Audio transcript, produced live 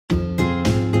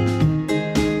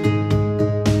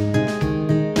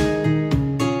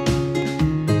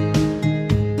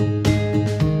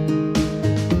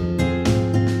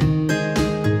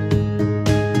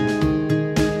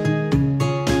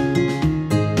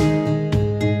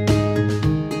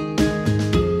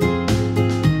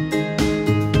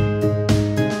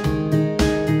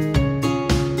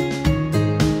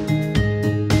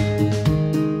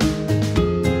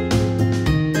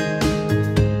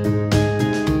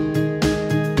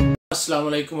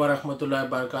Assalamu alaikum wa rahmatullahi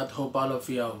wa barakatuh. Hope all of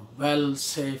you are well,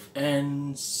 safe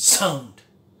and sound.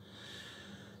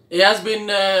 It has been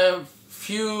a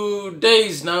few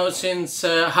days now since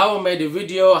how I made a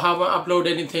video, how I upload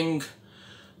anything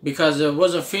because I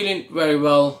wasn't feeling very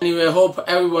well. Anyway, I hope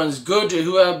everyone's good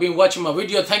who have been watching my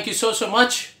video. Thank you so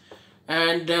much,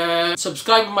 and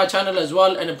subscribe to my channel as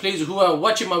well. And please, who are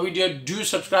watching my video, do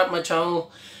subscribe my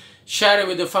channel. Share it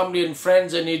with your family and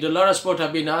friends. I need a lot of support.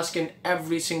 I've been asking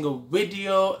every single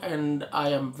video and I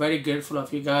am very grateful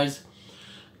of you guys.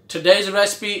 Today's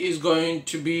recipe is going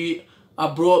to be, I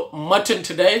brought mutton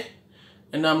today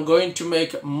and I'm going to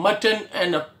make mutton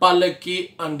and a palak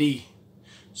karahi.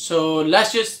 So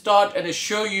let's just start and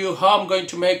show you how I'm going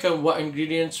to make and what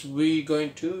ingredients we're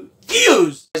going to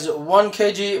use. There's 1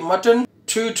 kg mutton,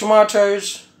 2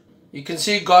 tomatoes, you can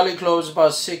see garlic cloves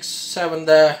about 6-7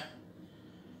 there,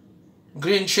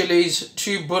 green chilies,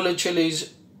 2 bullet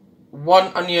chilies,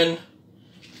 1 onion,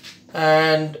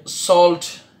 and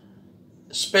salt,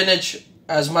 spinach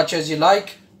as much as you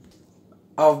like.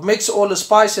 I've mixed all the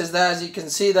spices there, as you can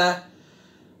see there,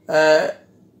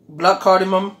 black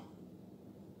cardamom,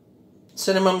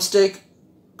 cinnamon stick,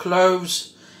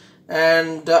 cloves,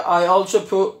 and I also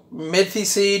put methi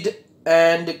seed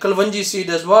and kalwanji seed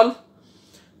as well,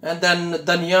 and then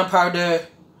dhania powder.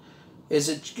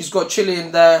 It's got chili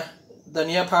in there,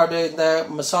 dhania powder in there,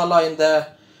 masala in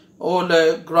there, all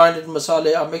the grinded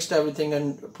masala. I mixed everything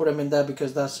and put them in there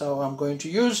because that's how I'm going to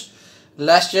use.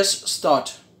 Let's just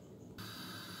start.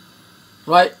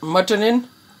 Right, mutton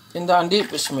in the handi.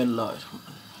 Bismillah.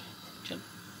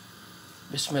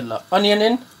 Bismillah. Onion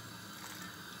in,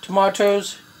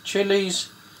 tomatoes, chilies,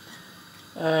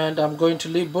 and I'm going to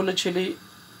leave bullet chili.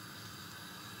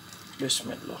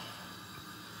 Bismillah.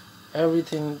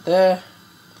 Everything there,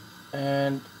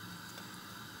 and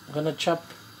I'm gonna chop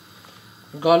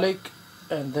garlic,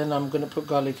 and then I'm gonna put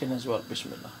garlic in as well.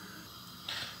 Bismillah.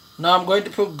 Now I'm going to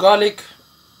put garlic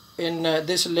in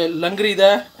this little langri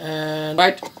there, and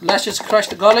right, let's just crush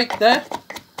the garlic there.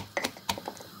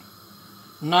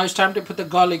 Now it's time to put the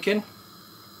garlic in.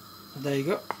 There you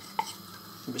go.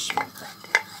 Bismillah.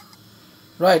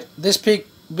 Right, this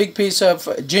big piece of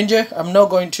ginger, I'm not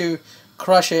going to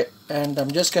crush it, and I'm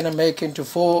just gonna make into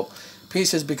 4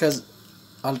 pieces because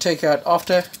I'll take it out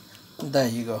after. There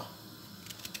you go.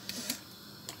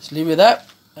 Just leave it there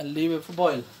and leave it for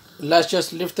boil. Let's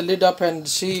just lift the lid up and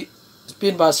see. It's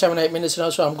been about 7-8 minutes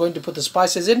now, so I'm going to put the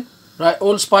spices in. Right,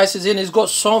 all spices in. It's got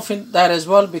something there as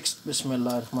well.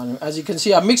 Bismillah. As you can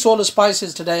see, I mixed all the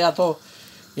spices today. I thought,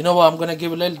 you know what, I'm going to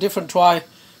give a little different try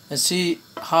and see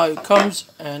how it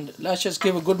comes. And let's just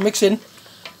give a good mix in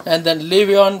and then leave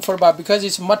it on for about, because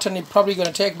it's mutton, it's probably going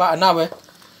to take about an hour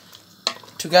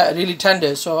to get really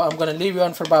tender. So I'm going to leave it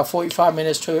on for about 45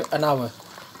 minutes to an hour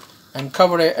and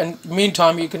cover it. And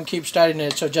meantime, you can keep stirring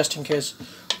it, so just in case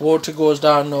water goes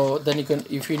down, or then you can,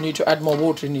 if you need to add more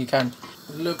water in, you can.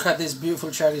 Look at these beautiful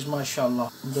cherries,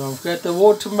 mashallah. Don't forget the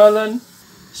watermelon.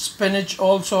 Spinach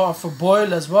also off a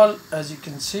boil as well, as you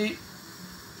can see.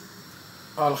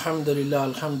 Alhamdulillah,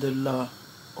 alhamdulillah.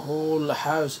 Whole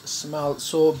house smells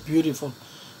so beautiful.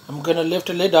 I'm gonna lift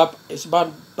the lid up. It's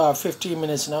about 15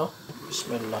 minutes now.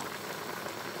 Bismillah.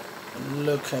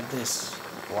 Look at this.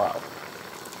 Wow.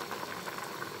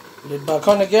 Lid back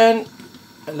on again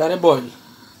and let it boil.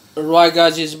 Right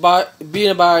guys, it's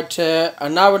been about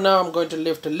an hour now. I'm going to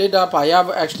lift the lid up. I have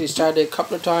actually started a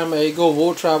couple of times. There you go,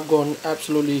 water have gone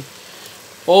absolutely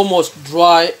almost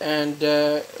dry, and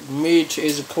meat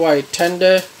is quite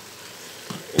tender.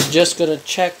 Just gonna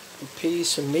check a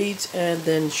piece of meat and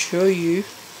then show you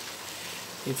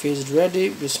if it's ready.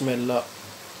 Bismillah.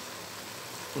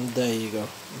 And there you go,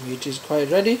 meat is quite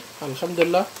ready,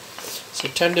 alhamdulillah. So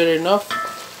tender enough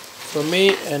for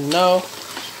me. And now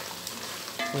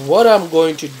what I'm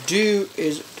going to do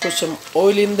is put some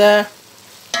oil in there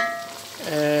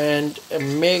and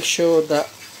make sure that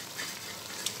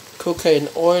cook it in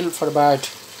oil for about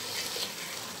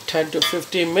 10 to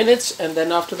 15 minutes, and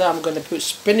then after that I'm going to put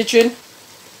spinach in.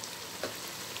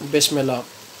 Bismillah.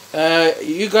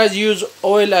 You guys use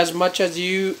oil as much as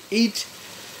you eat.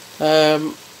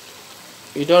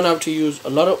 You don't have to use a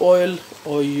lot of oil,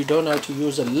 or you don't have to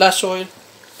use a less oil.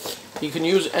 You can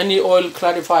use any oil,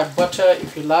 clarified butter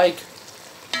if you like.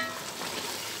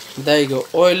 There you go,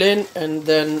 oil in, and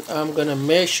then I'm gonna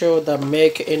make sure that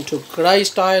make it into karahi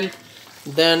style.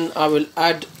 Then I will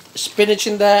add spinach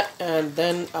in there, and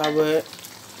then our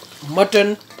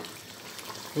mutton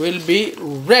will be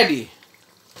ready.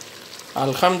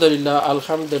 Alhamdulillah,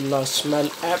 alhamdulillah, smell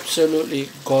absolutely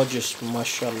gorgeous,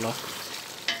 mashallah.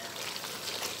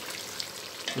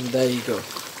 And there you go.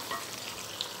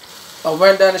 I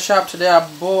went down the shop today. I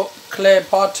bought clay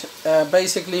pot,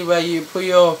 basically where you put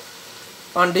your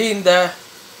undine there,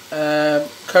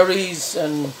 curries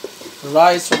and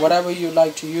rice or whatever you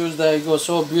like to use there. It goes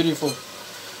so beautiful.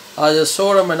 I just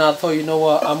saw them and I thought, you know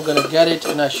what, I'm gonna get it,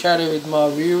 and I shared it with my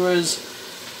viewers.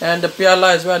 And the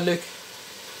piala as well, look,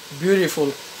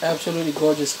 beautiful, absolutely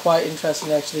gorgeous, quite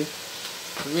interesting actually,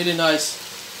 really nice,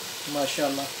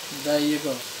 mashallah. There you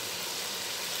go.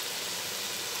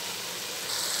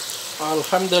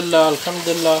 Alhamdulillah,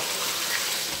 alhamdulillah.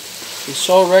 It's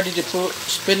all ready to put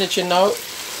spinach in now.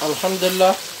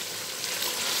 Alhamdulillah.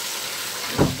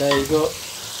 There you go.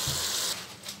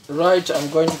 Right, I'm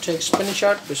going to take spinach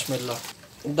out. Bismillah.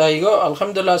 There you go.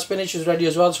 Alhamdulillah, spinach is ready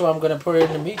as well, so I'm going to put it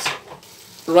in the meat.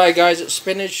 Right guys,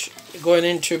 spinach going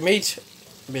into meat.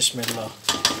 Bismillah.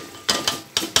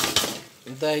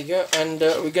 There you go. And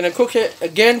we're going to cook it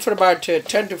again for about 10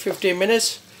 to 15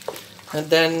 minutes. And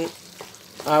then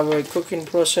our cooking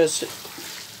process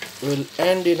will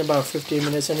end in about 15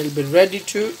 minutes and it'll be ready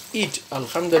to eat.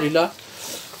 Alhamdulillah.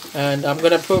 And I'm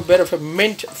going to put a bit of a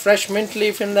mint, fresh mint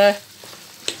leaf in there.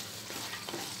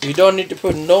 You don't need to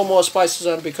put no more spices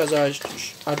on, because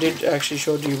I did actually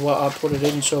show you what I put it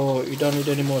in, so you don't need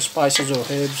any more spices or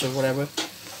herbs or whatever.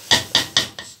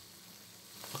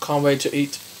 I can't wait to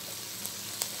eat.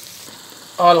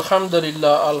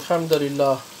 Alhamdulillah,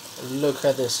 alhamdulillah. Look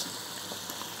at this.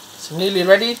 It's nearly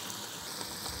ready.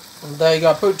 And there you go.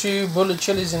 I put 2 bullet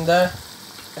chilies in there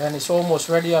and it's almost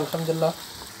ready, alhamdulillah.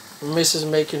 Mrs.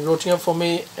 making roti for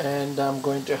me and I'm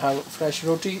going to have fresh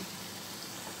roti.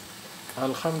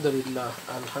 Alhamdulillah,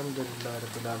 alhamdulillah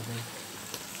rabbil alamin.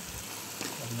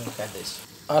 Look at this.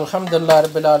 Alhamdulillah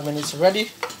rabbil alamin. It's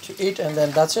ready to eat, and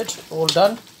then that's it, all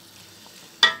done.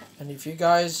 And if you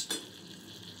guys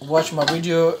watch my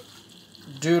video,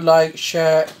 do like,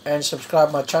 share and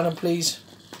subscribe my channel please.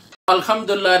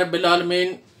 Alhamdulillah rabbil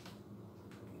alamin.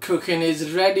 Cooking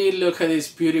is ready. Look at this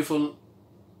beautiful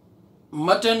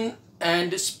mutton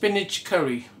and spinach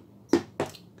curry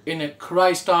in a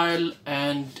karahi style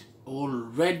and all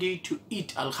ready to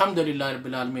eat. Alhamdulillah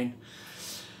rabbil alamin.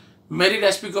 मेरी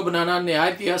recipe को बनाना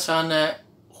निहायत ही आसान है,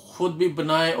 खुद भी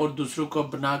बनाएं और दूसरों को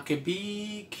बना के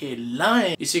भी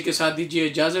खिलाएं। इसी के साथ दीजिए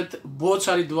इजाजत। बहुत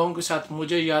सारी दुआओं के साथ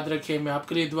मुझे याद रखें, मैं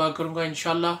आपके लिए दुआ करूंगा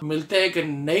इंशाल्लाह। मिलते हैं एक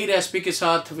नई रेसिपी के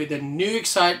साथ with a new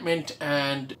excitement.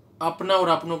 And अपना और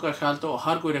अपनों का ख्याल तो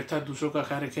हर कोई रखता है, दूसरों का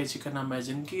ख्याल रखे, इसी का नाम है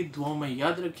जिंदगी। दुआओं में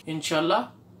याद रखें इंशाल्लाह।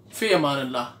 फी अमान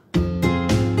अल्लाह।